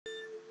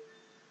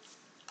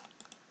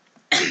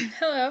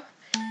Hello.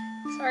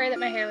 Sorry that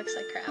my hair looks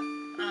like crap.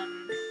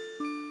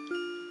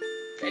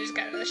 I just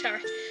got out of the shower.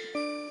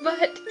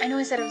 But I know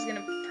I said I was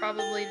gonna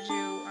probably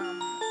do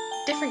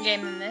different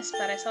game than this,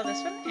 but I saw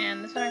this one,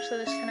 and this one actually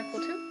looks kind of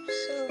cool too.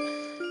 So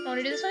I want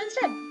to do this one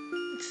instead.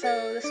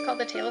 So this is called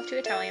The Tale of Two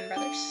Italian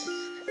Brothers.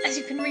 As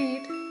you can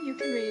read,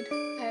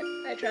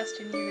 I trust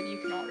in you that you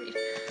can all read.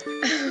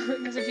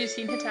 Because if you've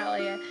seen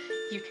Italia,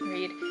 you can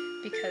read.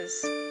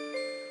 Because,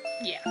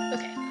 yeah,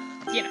 okay,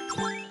 you know,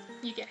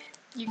 you get it.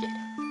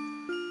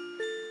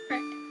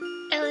 Right.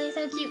 Ella is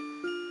so cute.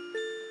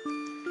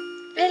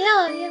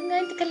 Hello, I'm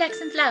going to collect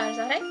some flowers,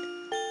 alright?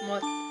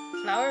 What?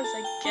 Flowers?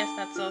 I guess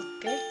that's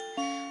okay.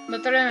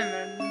 But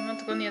remember, not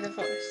to go near the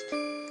forest.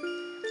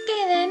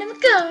 Okay then, I'm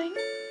going.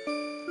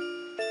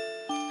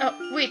 Oh,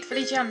 wait,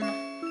 Feliciano.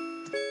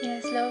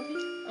 Yes, lovey?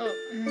 Oh,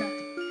 no.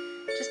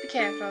 Just be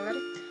careful,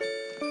 alright?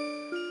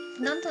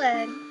 Don't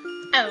worry.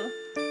 Oh.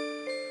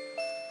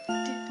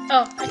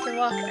 Oh, I can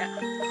walk now.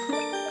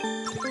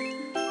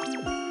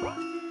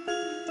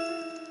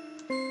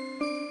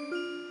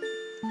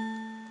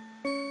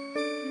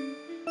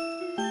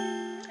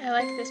 I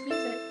like this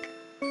music.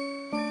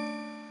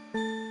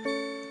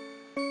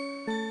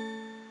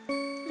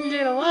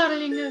 Little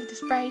waddling of the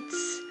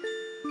sprites.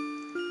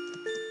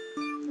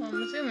 Well,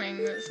 I'm assuming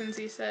that since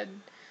he said,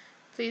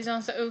 please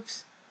don't say,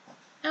 oops.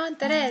 I want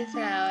the red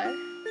flower.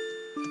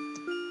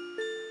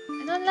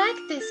 I don't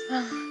like this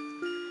one.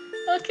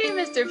 Okay,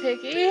 Mr.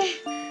 Picky.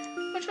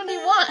 Which one do you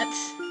want?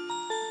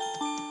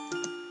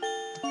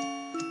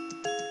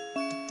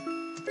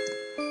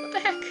 What the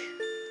heck?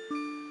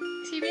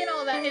 Is he being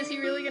all that? Is he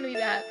really gonna be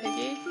that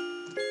picky?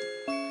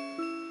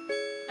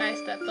 I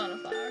stepped on a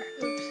flower.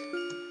 Oops.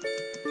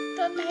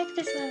 Don't like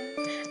this one.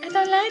 I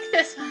don't like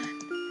this one.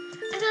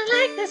 I don't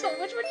like this one.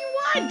 Which one do you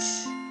want?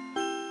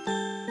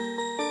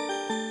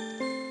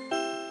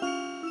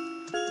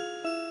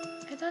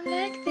 I don't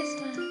like this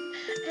one.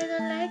 I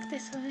don't like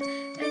this one.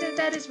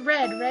 That is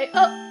red, right?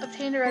 Oh,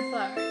 obtained a red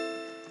flower.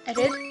 I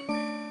did?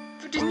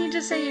 But didn't you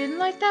just say you didn't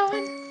like that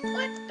one?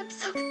 What? I'm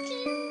so confused.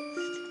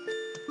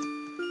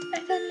 I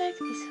don't like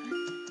this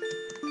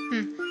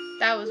one.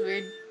 That was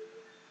weird.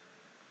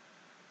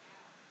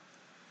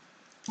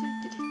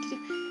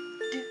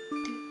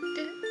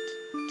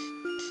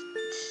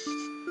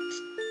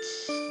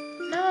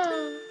 No.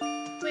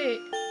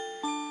 Wait.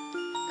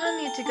 No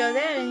need to go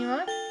there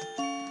anymore.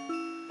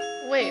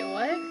 Wait,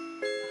 what?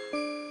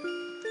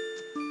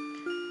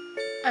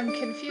 I'm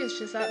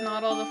confused. Is that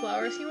not all the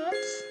flowers he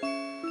wants?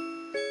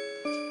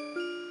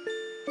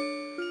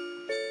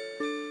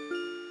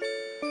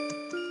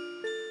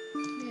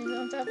 Maybe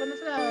don't tap on the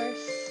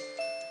flowers.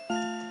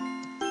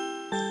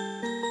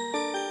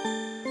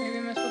 Maybe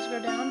I'm supposed to go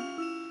down?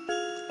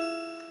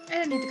 I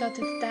don't need to go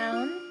to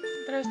down,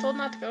 but I was told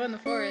not to go in the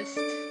forest.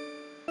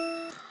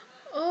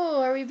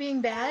 Oh, are we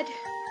being bad?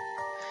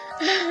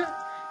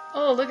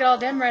 Oh, look at all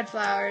them red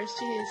flowers.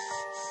 Jeez.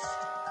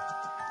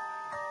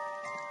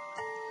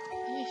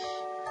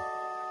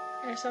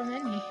 There's so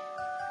many.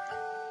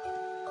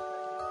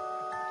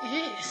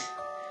 Yes.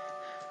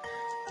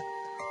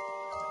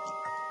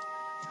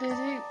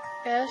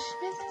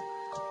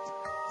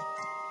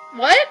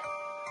 What?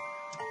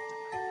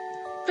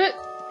 But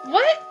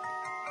what?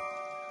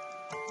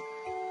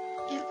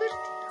 Gilbert?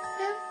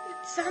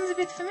 It sounds a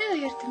bit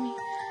familiar to me.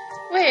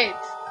 Wait,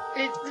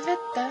 it's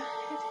Heta.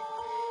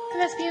 It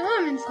must be a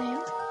woman's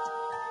name.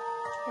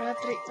 What?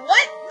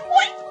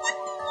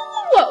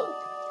 Whoa!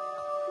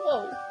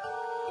 Whoa.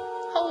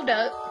 Hold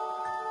up.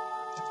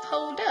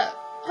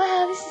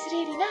 Wow, this is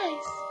really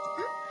nice.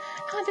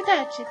 I want to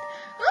touch it.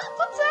 Oh,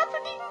 what's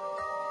happening?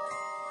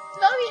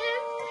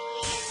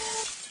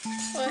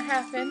 What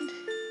happened?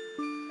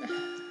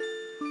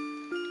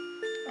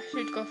 I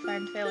should go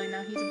find Felly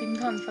now. He's been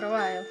gone for a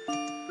while.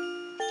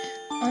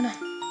 Oh no.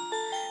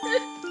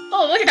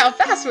 Oh, look at how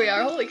fast we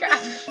are. Holy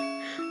crap.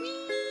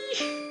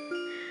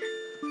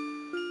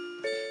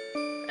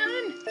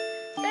 Run!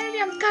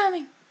 Felly, I'm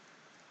coming.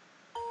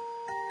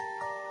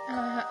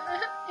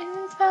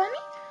 Isn't it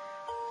funny?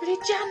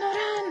 Feliciano,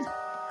 run!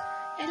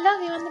 I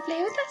love you. Want to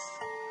play with us?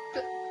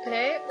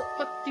 Play?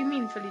 What do you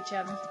mean,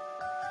 Feliciano?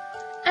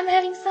 I'm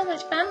having so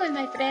much fun with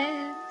my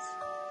friends.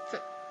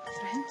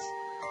 Friends?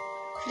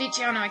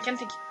 Feliciano, I can't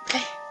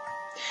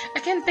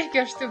take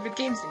your stupid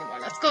games anymore.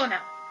 Let's go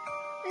now.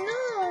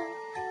 No.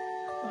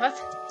 What?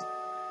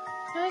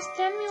 No, just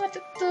tell me what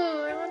to do.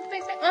 I want to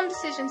make my own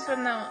decisions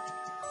from now on.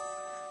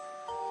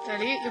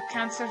 Felly, you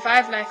can't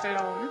survive life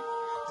alone.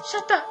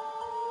 Shut up.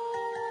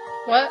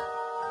 What?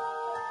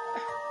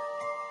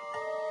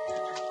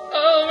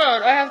 Oh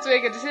no, I have to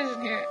make a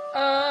decision here.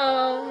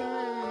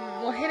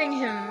 Well, hitting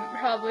him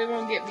probably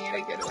won't get me in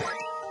a good way.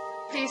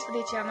 Please,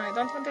 Feliciano, I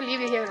don't want to leave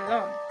you here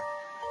alone.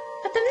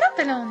 But I'm not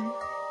alone.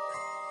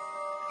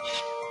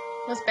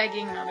 Was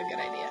begging not a good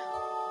idea?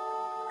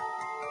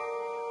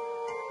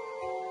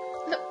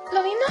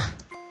 Lovino?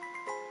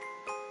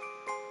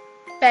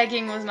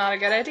 Begging was not a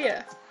good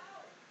idea.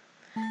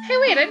 Hey,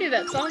 wait, I knew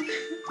that song.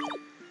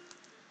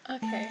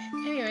 Okay,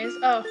 anyways,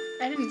 oh,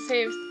 I didn't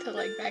save till,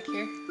 like, back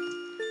here.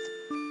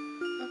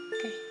 Oh,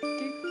 Okay.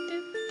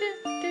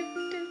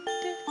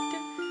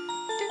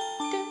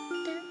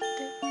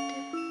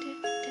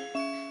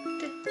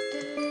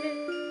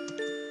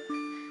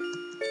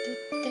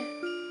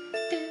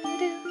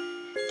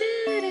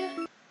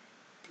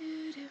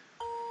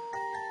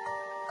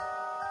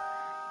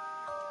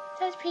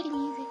 That's pretty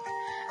music.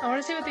 I want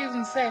to see what they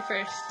even say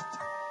first.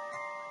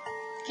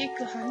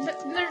 Kikuhanda?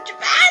 They're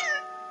Japan!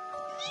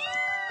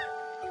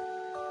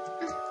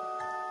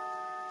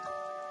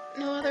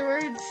 No other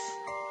words.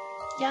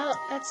 Yeah,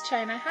 that's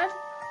China. How do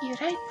you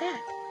write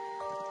that?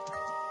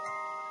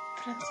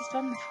 Francis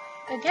Wonderful.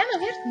 Again, a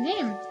weird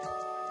name.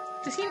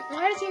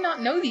 Why does he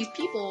not know these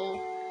people?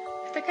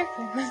 The cook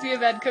must be a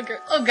bad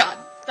cooker. Oh god,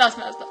 that's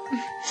messed up.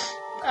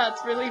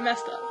 That's really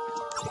messed up.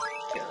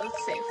 Okay,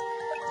 let's save.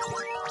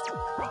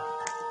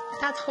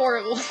 That's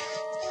horrible.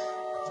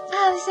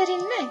 Oh, this is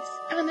really nice.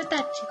 I want to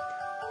touch it.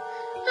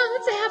 Oh,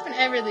 what's happening?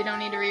 I really don't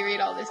need to reread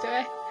all this, do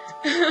I?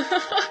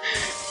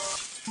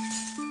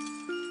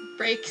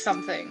 Break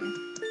something.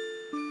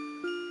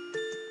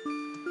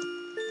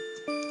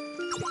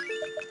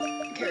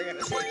 Okay, we're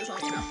gonna save this on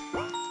now.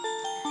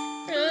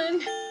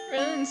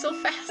 Run so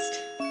fast.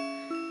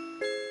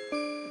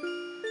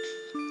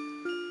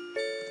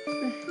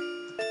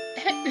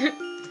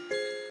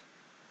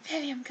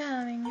 Baby, I'm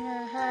coming.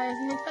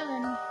 Isn't it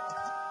fun?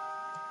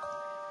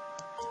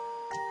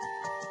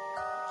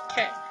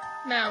 Okay,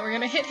 now we're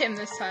gonna hit him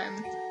this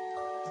time.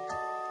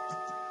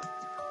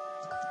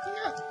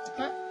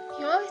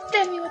 You always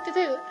tell me what to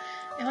do.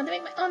 I want to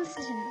make my own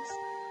decisions.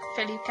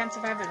 Fairly, you can't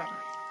survive alone.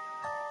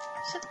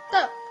 Shut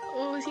up.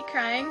 Oh, is he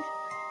crying?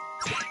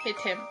 Hit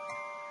him.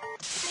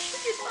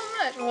 Thank you so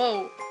much.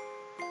 Whoa.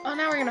 Oh,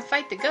 now we're gonna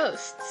fight the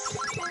ghosts.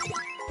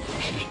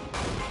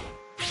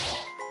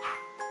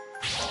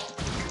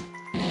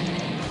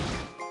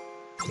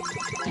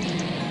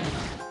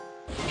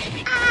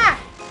 Ah!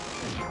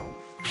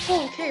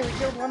 Oh, okay, we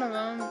killed one of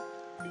them.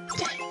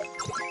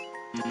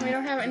 We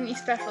don't have any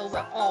specials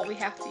at all. We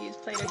have to use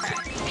plate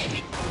attack.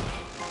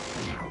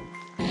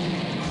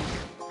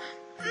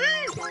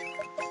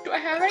 Do I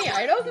have any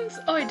items?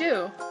 Oh, I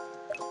do.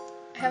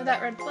 I have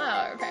that red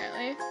flower,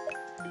 apparently.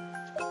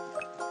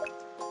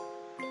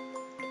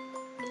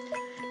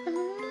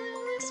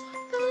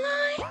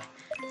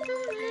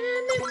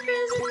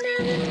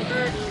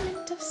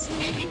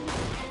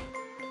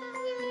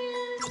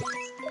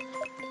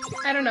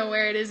 I don't know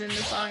where it is in the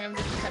song. I'm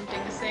just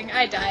attempting to sing.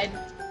 I died.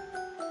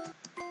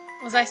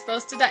 Was I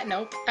supposed to die?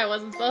 Nope, I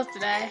wasn't supposed to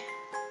die.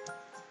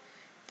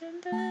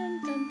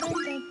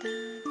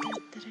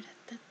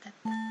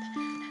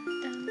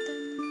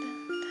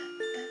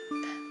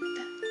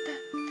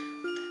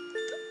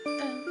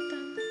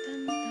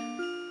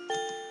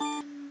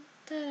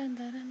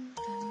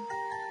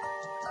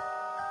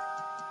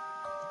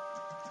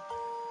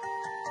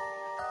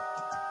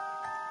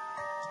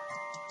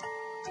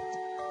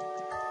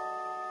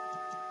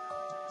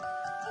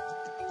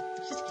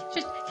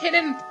 Just hit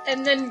him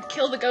and then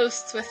kill the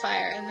ghosts with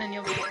fire, and then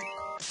you'll be good.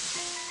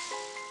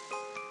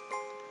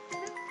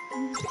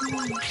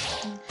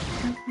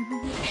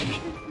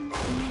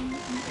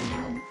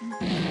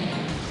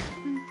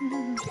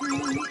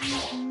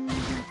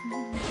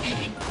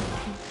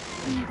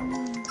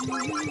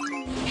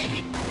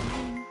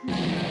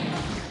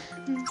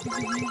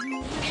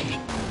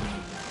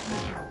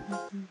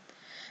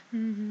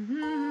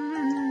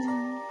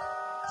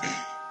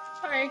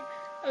 Sorry,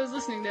 I was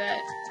listening to that.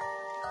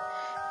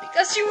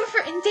 Because you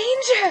were in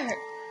danger!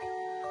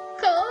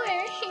 Go away,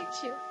 I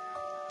hate you.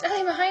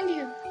 Belly behind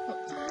you.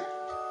 Huh?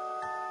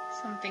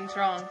 Something's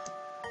wrong.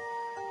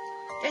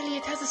 Belly,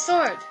 it has a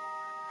sword.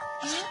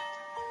 Huh?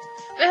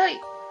 Belly!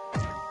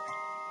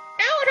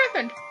 Ow, what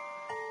happened?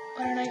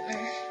 What a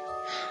nightmare.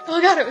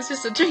 Oh god, it was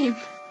just a dream.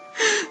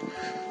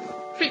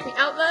 Freaked me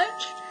out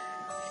much?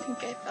 I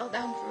think I fell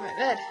down from my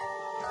bed.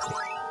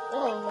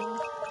 Oh.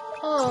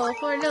 Oh,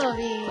 poor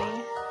Novi.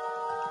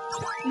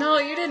 No,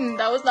 you didn't.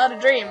 That was not a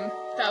dream.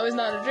 That was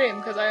not a dream,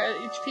 because our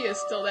HP is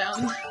still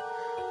down.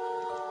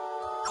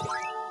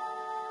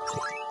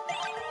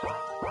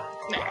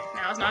 Nah,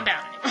 now it's not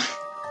down anymore.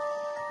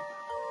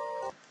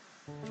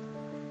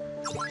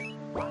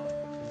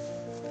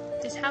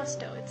 This house,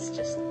 though, it's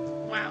just...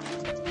 wow.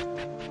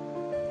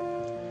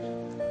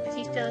 Is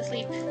he still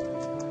asleep?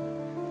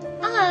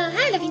 Ah,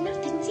 hi, Lavina.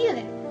 Didn't see you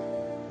there.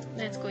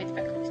 Let's go eat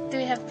breakfast. Do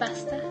we have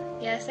pasta?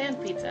 Yes, and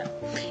pizza.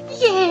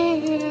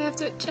 Yay! I have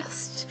to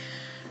adjust.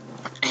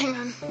 Hang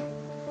on.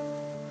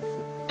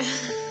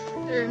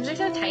 The rooms are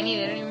so tiny,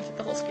 they don't even fit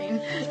the whole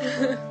screen.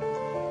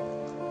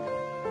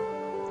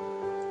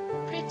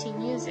 Pretty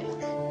music.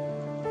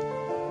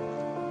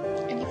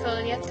 Any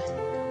food yet?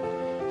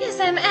 Yes,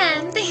 I'm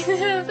Anne. Thanks for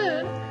the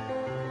food.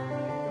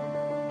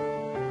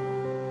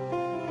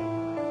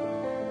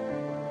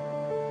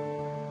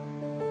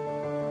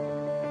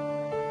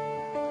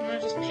 Am I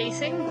just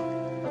pacing?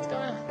 What's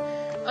going on?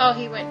 Oh,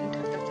 he went and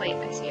took the plate.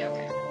 I see,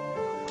 okay.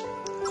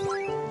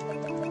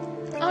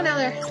 Oh, now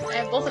I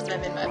have both of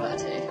them in my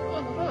pate.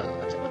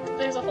 Whoa,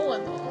 there's a hole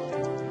in the wall.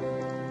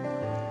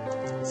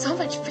 So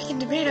much freaking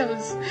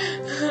tomatoes!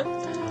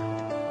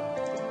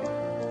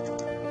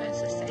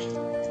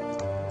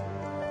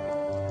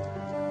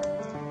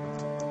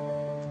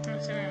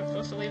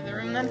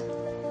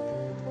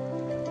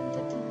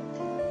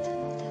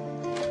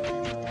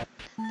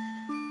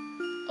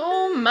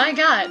 my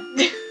god!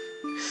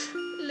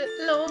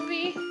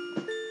 Lovey.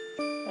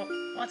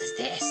 What's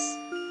this?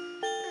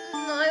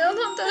 No, I don't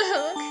want to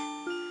look.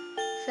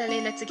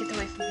 Felly, let's get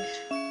away from here.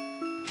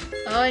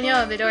 Oh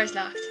no, the door's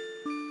locked.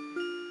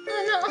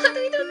 Oh no, what do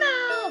we do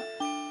now?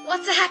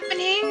 What's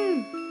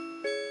happening?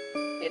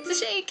 It's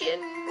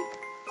shaking.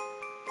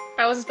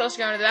 I wasn't supposed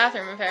to go into the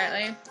bathroom,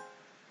 apparently.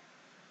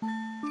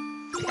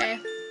 Okay.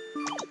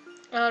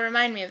 Well,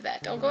 remind me of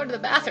that. Don't go to the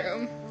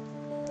bathroom.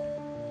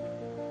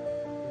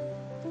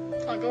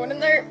 Not going in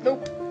there.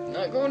 Nope.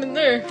 Not going in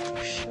there.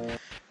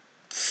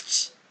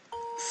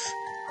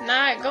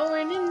 Not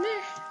going in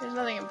there. There's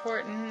nothing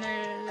important.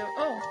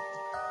 Oh.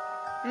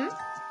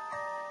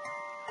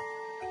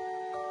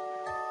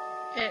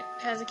 It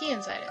has a key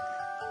inside it.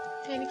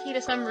 And a key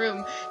to some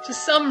room. To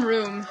some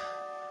room.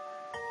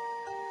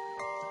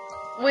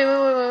 Wait.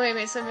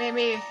 So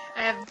maybe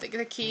I have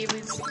the key.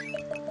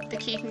 The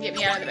key can get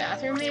me out of the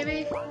bathroom,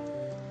 maybe?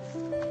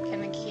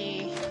 Can the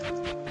key...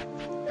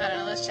 I don't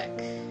know, let's check.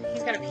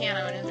 He's got a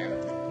piano in his room.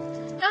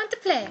 I want to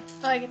play.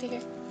 Oh, I get to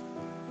hear.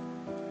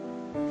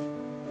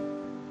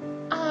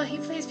 Oh, he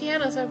plays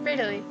piano so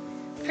prettily.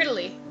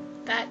 Prettily.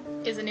 That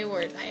is a new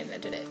word. I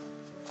invented it.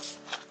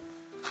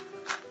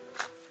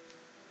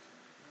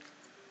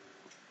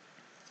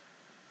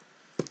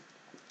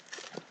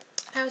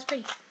 That was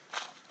pretty.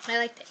 I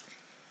liked it.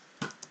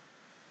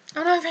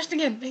 Oh no, I pressed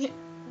again. Dang it.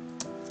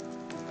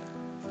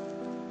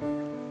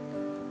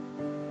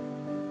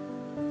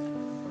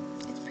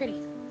 It's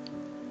pretty.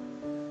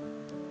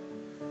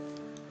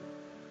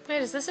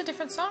 Wait, is this a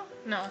different song?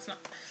 No, it's not.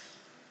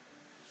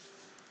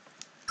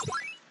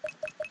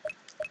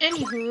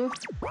 Anywho,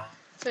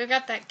 so we've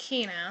got that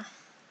key now.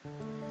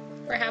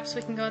 Perhaps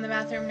we can go in the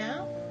bathroom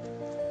now?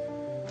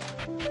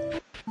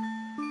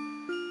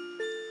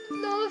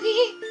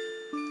 Lovey!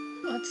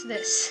 What's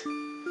this?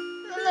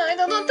 No, I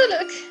don't want to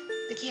look.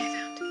 The key I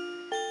found.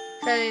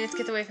 Okay, let's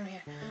get away from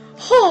here.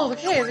 Oh,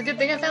 okay, it's a good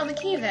thing I found the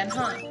key then,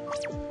 huh?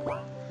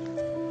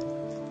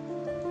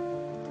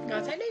 Go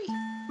outside, baby.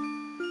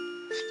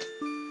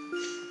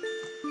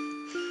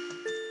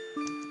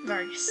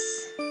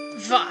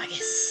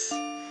 Vargas.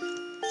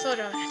 So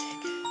dramatic.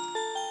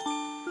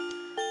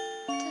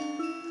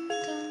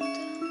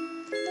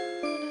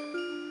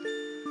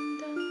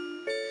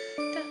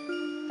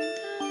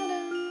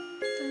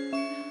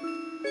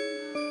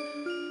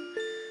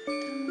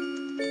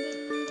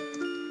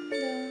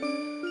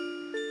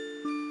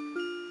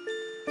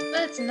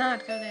 Let's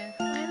not go there.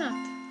 Why not?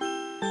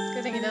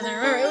 Good thing he doesn't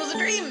remember. It was a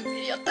dream!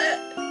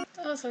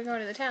 Oh, so we're going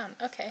to the town.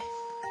 Okay.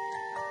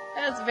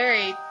 That's a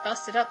very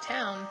busted up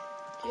town.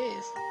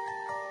 Jeez.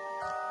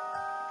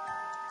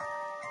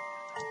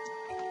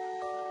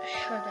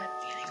 How about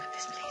dealing with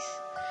this place?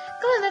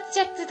 Come on, let's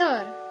check the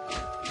door.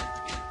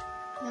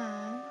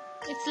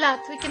 It's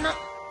locked. We cannot...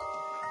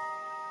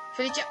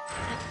 Felicia.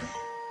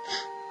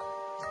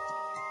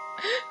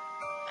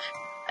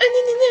 I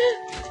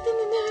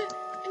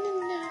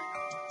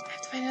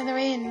have to find another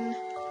way in.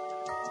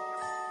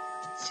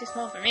 It's too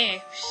small for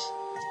me.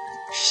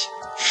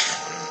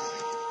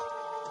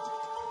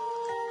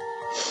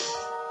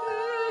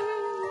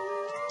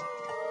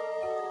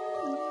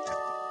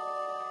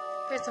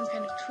 There's some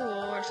kind of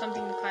tool or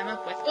something to climb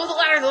up with. Oh, the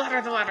ladder!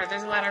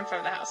 There's a ladder in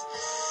front of the house.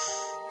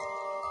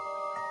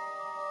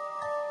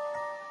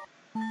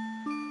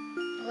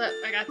 Hold up,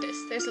 I got this.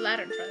 There's a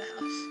ladder in front of the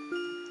house.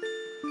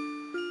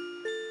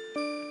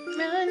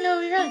 Run, no,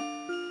 we run.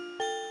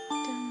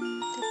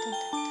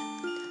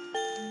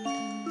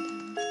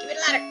 Give me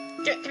the ladder.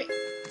 Give it.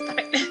 Stop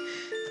it. Give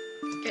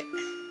it.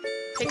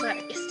 Take the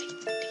ladder. Yes, take it.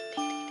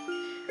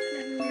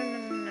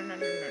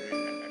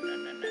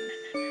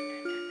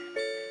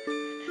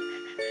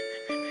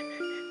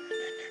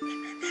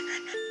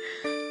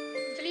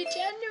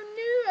 Felicia, no,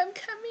 I'm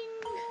coming.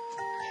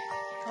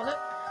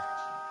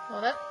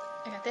 Hold up.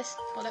 I got this.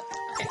 Hold up.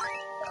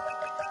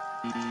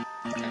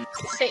 Okay.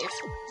 Save.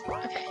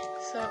 Okay,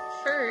 so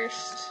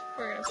first,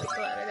 we're gonna put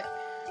the ladder there.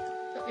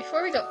 But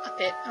before we go up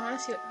it, I wanna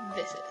see what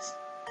this is.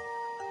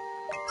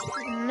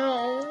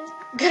 No.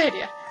 Good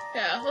idea.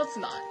 Yeah, let's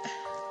not.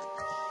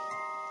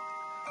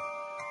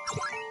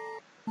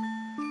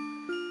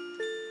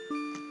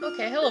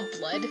 Okay, hello,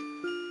 blood.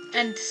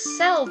 And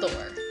cell door. I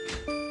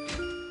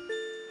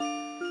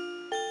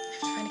have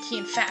to find a key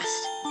and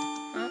fast.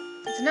 Oh,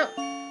 it's a note.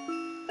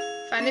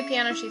 Find the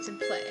piano sheets and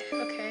play.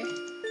 Okay.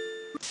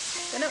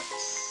 The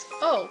notes.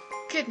 Oh,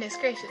 goodness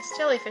gracious.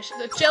 Jellyfish.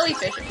 The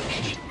jellyfish are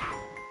finished.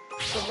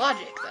 The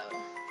logic, though.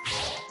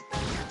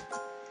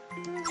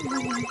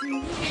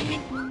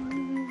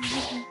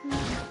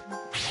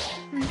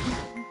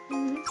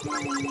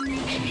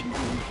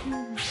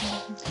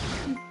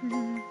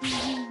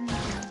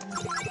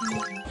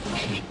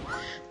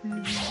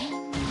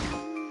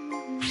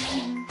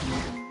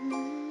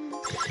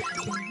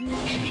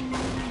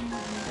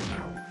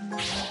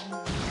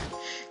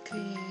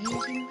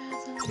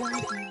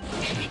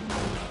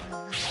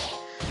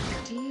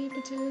 Deep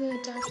into the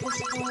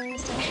darkest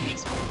forest,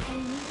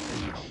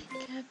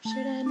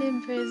 captured and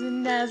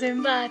imprisoned as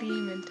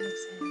embodiment of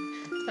sin.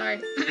 Sorry.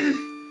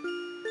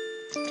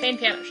 Chain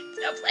piano sheets.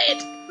 Now play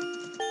it!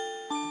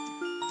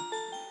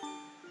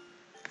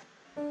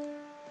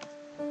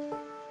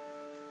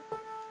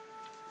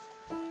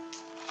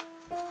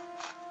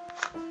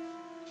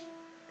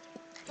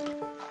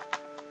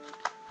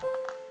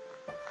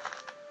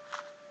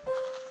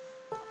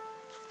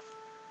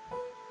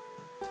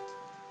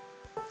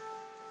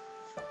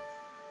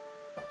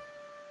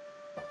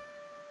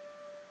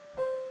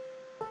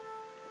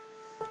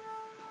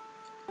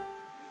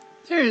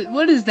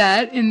 What is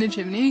that in the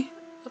chimney?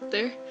 Up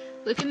there.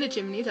 Look in the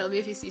chimney, tell me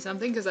if you see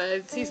something, because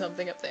I see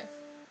something up there.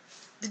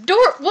 The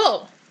door!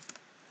 Whoa!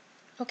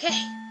 Okay.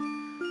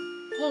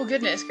 Oh,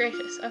 goodness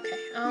gracious. Okay,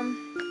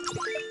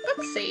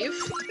 let's save.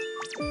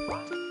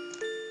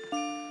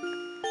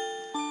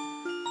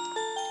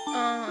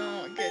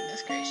 Oh,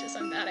 goodness gracious,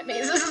 I'm bad at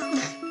mazes.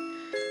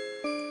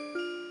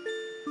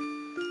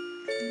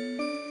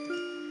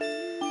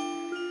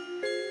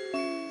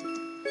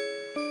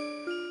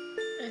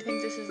 I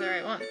think this is the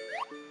right one.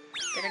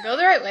 Did I go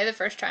the right way the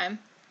first time?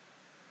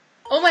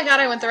 Oh my god,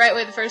 I went the right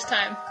way the first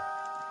time.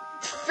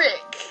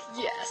 Frick,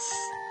 yes.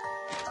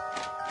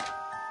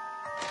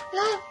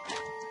 No.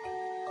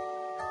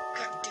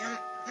 God damn it.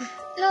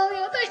 No,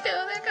 what do I do?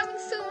 They're coming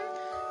soon.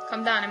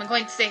 Calm down, I'm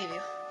going to save you.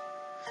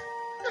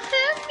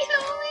 Help me.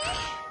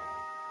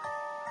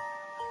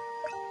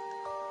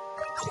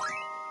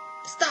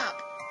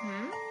 Stop.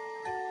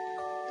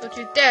 Don't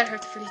you dare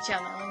hurt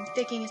Feliciano. I'm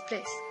taking his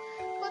place.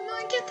 Well, no,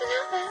 I can't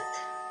allow that.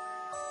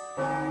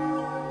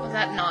 Was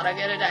that not a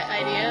good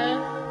idea?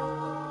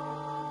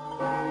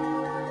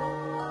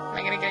 Am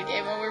I gonna get a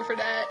game over for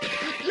that?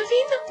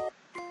 Lavino!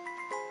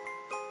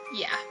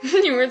 Yeah,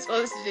 you weren't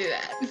supposed to do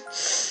that.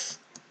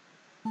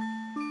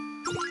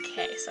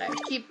 Okay, so I have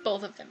to keep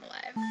both of them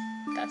alive.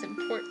 That's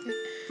important.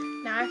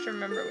 Now I have to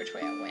remember which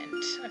way I went.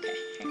 Okay,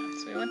 hang on.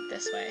 So we went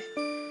this way.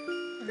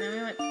 And then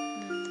we went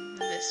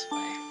this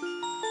way.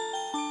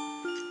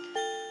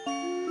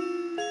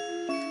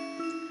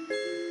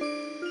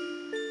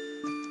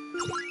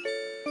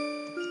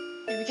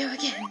 Here we go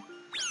again.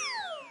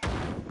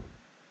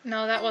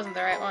 No, that wasn't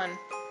the right one.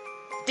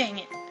 Dang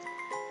it.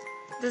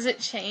 Does it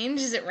change?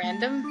 Is it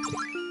random?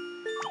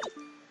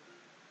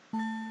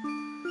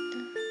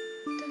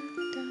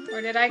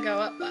 Or did I go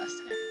up last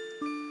time?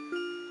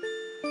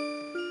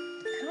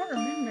 I don't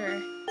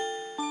remember.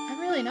 I'm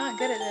really not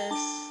good at this.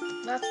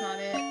 That's not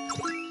it.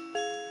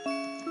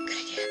 Good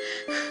idea.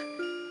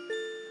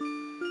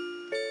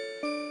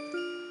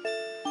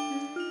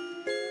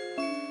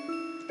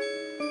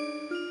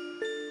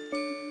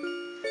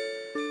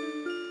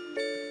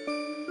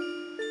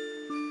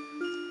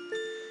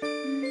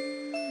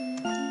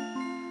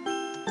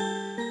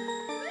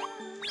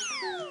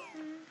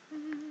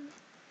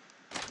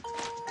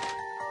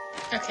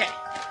 Okay,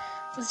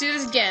 let's do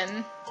this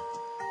again.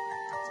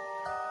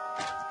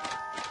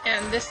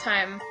 And this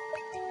time,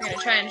 we're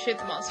gonna try and shoot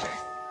the monster.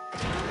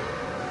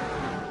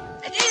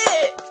 I did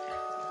it!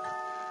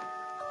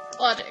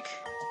 Logic.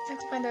 I have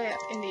to find a way out.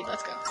 Indeed,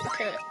 let's go.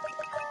 Okay.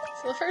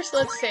 So first,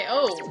 let's say,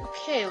 oh,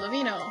 okay,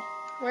 Lavino.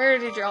 Where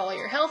did all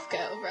your health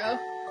go, bro?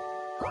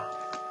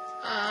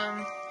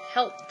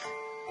 Help.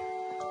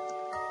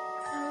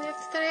 Oh, we have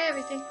to study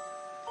everything.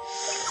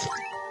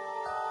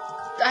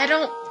 I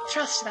don't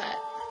trust that.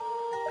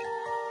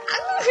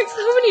 I'm making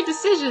so many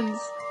decisions.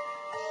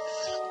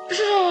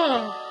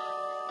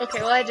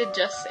 Okay, well I did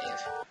just save.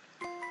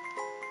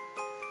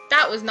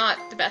 That was not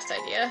the best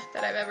idea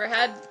that I've ever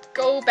had.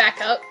 Go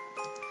back up.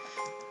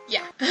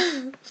 Yeah.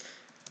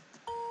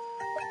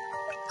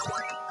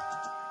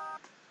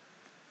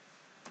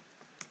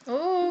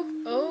 Oh.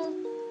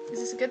 Is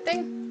this a good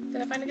thing?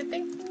 Did I find a good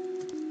thing?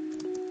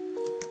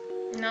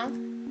 No?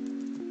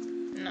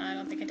 No, I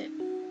don't think I did.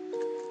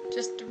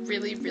 Just a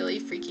really, really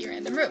freaky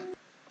random room.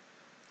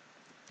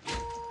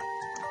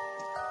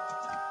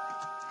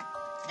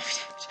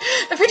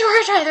 Every door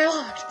I try, they're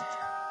locked.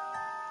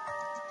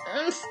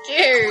 I'm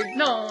scared.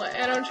 No,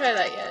 I don't try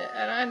that yet.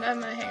 I'm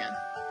gonna hang on.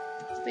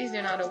 Please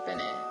do not open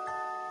it.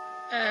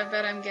 I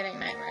bet I'm getting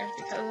nightmares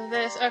because of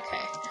this.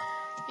 Okay.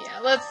 Yeah,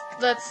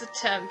 let's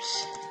attempt.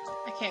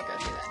 I can't go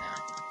through that now.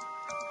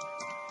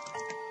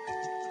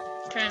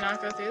 Can I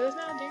not go through this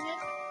now? Dang it.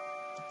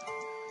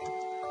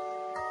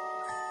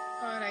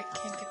 Oh, and I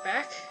can't get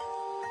back.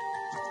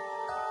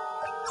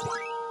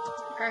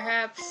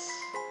 Perhaps.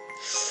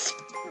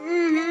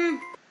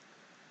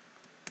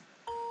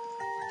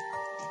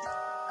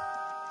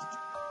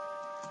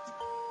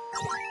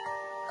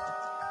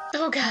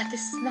 Oh god,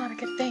 this is not a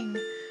good thing.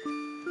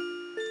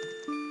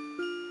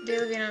 Dear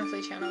Lavino and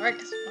Feliciano,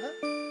 Argus. What?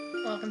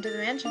 Welcome to the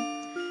mansion.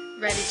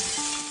 Ready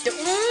to...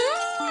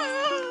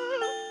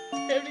 I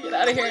have to get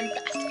out of here and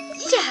fast.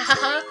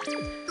 Yeah!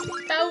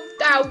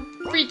 Ow,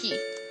 freaky.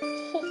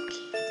 Okay.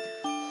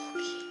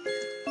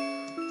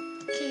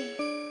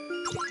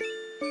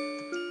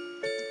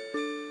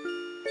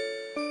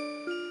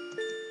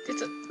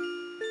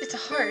 It's a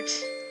heart.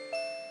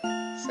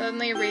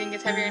 Suddenly your breathing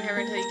gets heavier and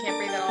heavier until you can't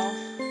breathe at all.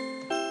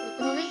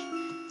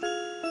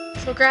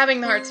 So grabbing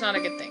the heart's not a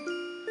good thing.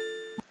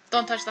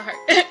 Don't touch the heart.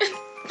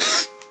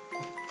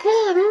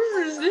 God,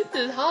 what is it?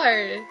 This is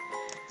hard.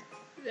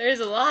 There's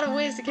a lot of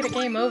ways to get a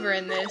game over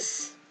in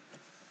this.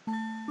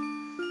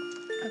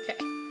 Okay.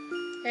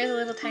 There's a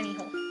little tiny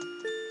hole.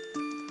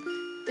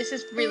 This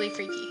is really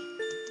freaky.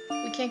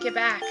 We can't get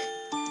back.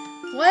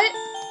 What?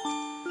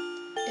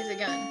 Is a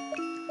gun.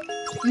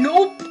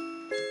 Nope!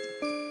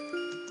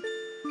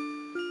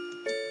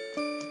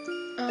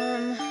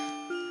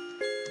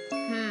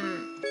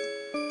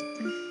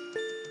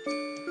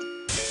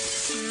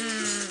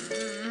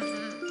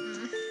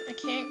 I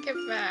can't get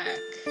back.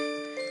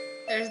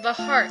 There's the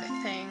heart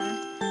thing.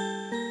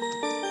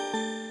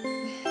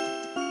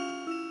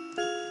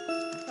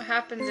 What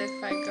happens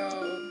if I go...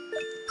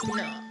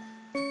 No.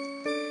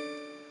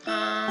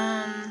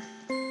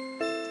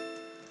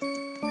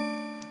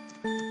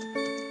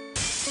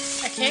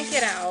 I can't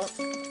get out.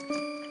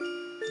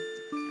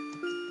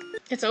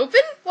 It's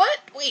open? What?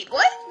 Wait,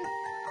 what?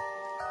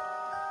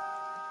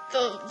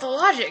 The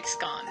logic's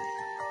gone.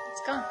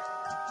 It's gone.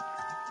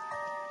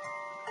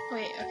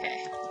 Wait,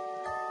 okay.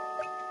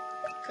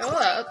 Go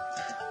up.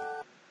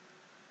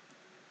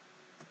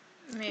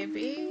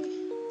 Maybe.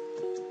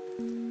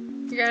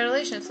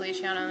 Congratulations,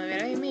 Feliciano, on the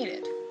video. You made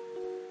it.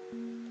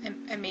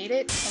 I made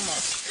it?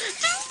 Almost.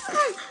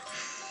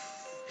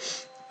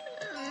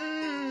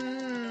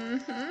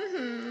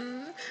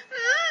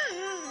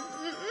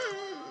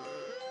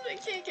 I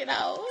can't get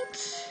out.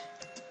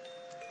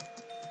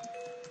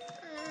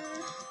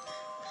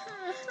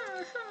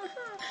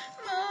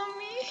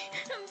 Mommy,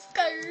 I'm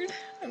scared.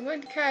 I'm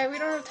going to cry. We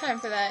don't have time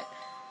for that.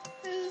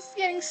 This is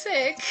getting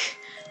sick.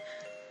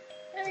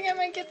 I think I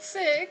might get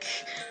sick.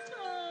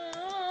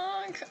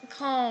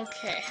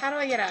 Okay, how do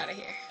I get out of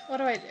here? What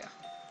do I do?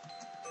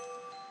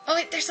 Oh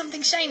wait, there's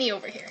something shiny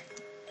over here.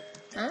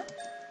 Huh?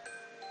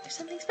 There's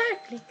something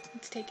sparkly.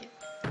 Let's take it.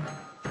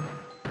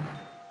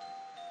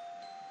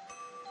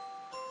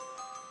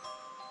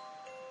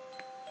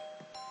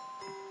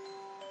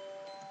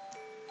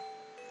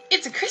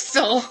 It's a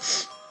crystal!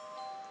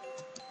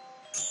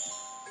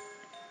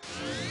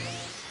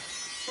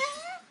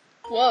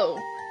 Whoa.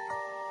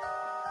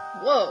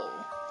 Whoa.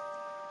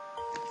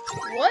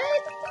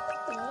 What?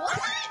 What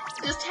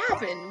just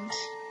happened?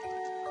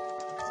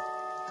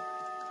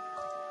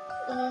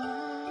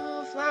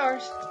 Oh,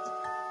 flowers.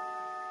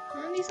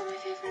 Oh, these are my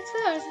favorite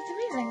flowers. It's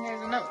amazing.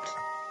 There's a note.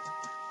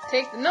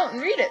 Take the note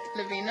and read it,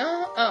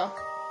 Livino. Oh.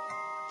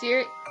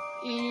 Dear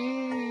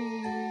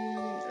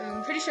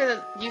I'm pretty sure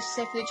that you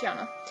say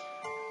Feliciano.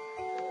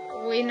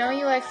 We know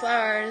you like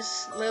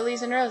flowers,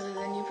 lilies, and roses,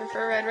 and you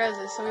prefer red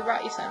roses, so we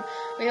brought you some.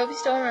 We hope you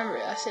still remember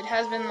us. It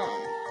has been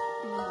long.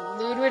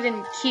 Ludwig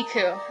and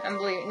Kiku, I'm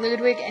believing.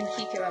 Ludwig and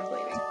Kiku, I'm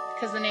believing.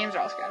 Because the names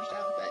are all scratched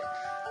out, but...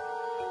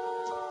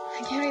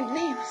 I can't read the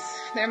names.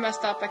 They're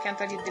messed up. I can't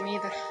read them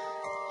either.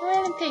 Why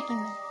am I taking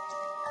them?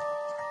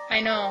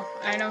 I know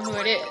who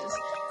it is,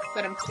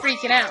 but I'm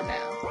freaking out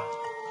now.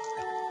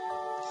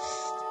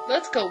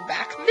 Let's go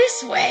back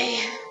this way!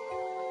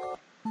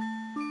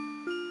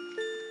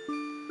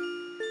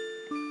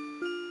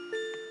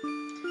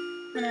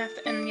 I'm gonna have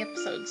to end the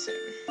episode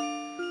soon.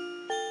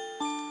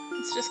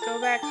 Let's just go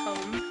back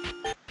home.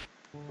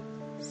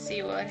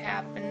 See what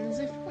happens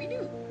if we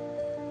do.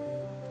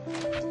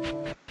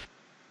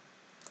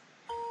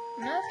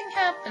 Nothing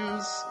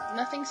happens.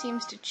 Nothing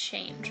seems to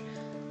change.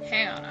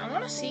 Hang on, I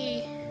want to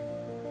see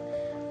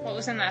what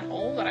was in that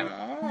hole, but I'm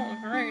all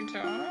afraid to.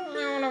 I don't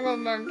really want to go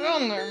back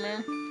down there,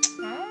 man.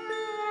 I don't want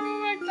to go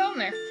back down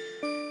there.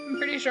 I'm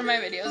pretty sure my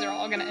videos are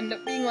all gonna end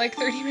up being like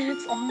 30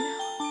 minutes long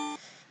now.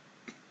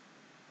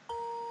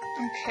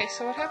 Okay,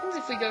 so what happens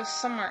if we go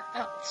somewhere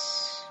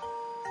else?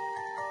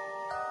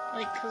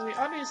 Like, because we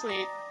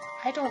obviously...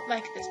 I don't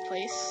like this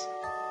place.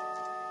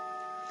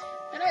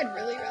 And I'd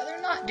really rather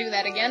not do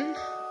that again.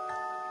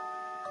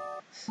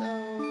 So,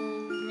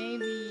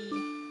 maybe...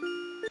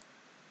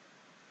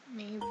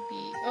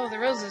 Oh, the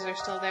roses are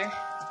still there.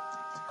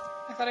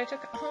 I thought I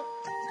took... Oh,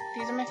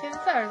 these are my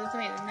favorite flowers. That's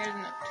amazing. There's a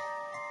note.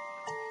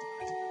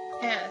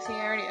 Yeah, see,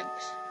 I already had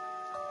this.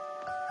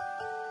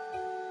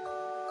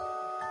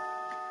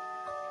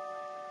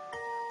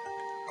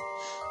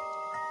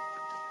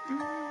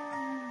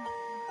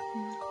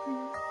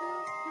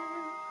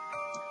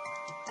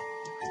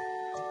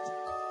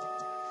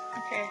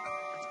 Okay,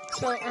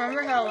 so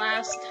remember how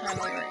last time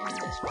we were in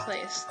this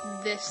place,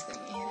 this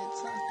thing did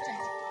something.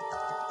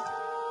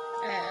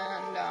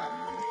 And, I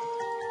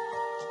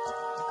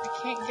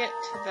can't get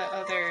to the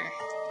other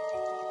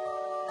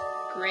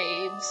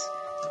graves.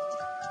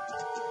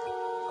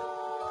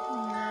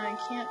 I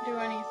can't do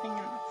anything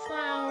in the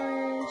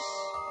flowers.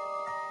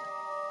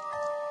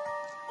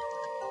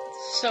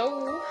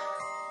 So,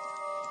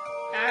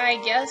 I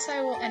guess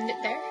I will end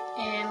it there,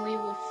 and we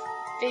will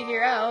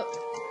figure out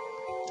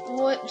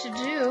what to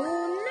do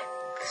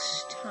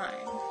next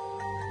time.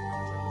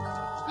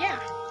 Yeah.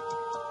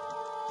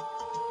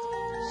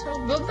 So,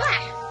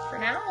 bye-bye for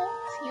now.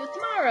 See you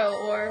tomorrow,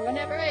 or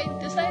whenever I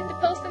decide to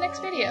post the next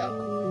video.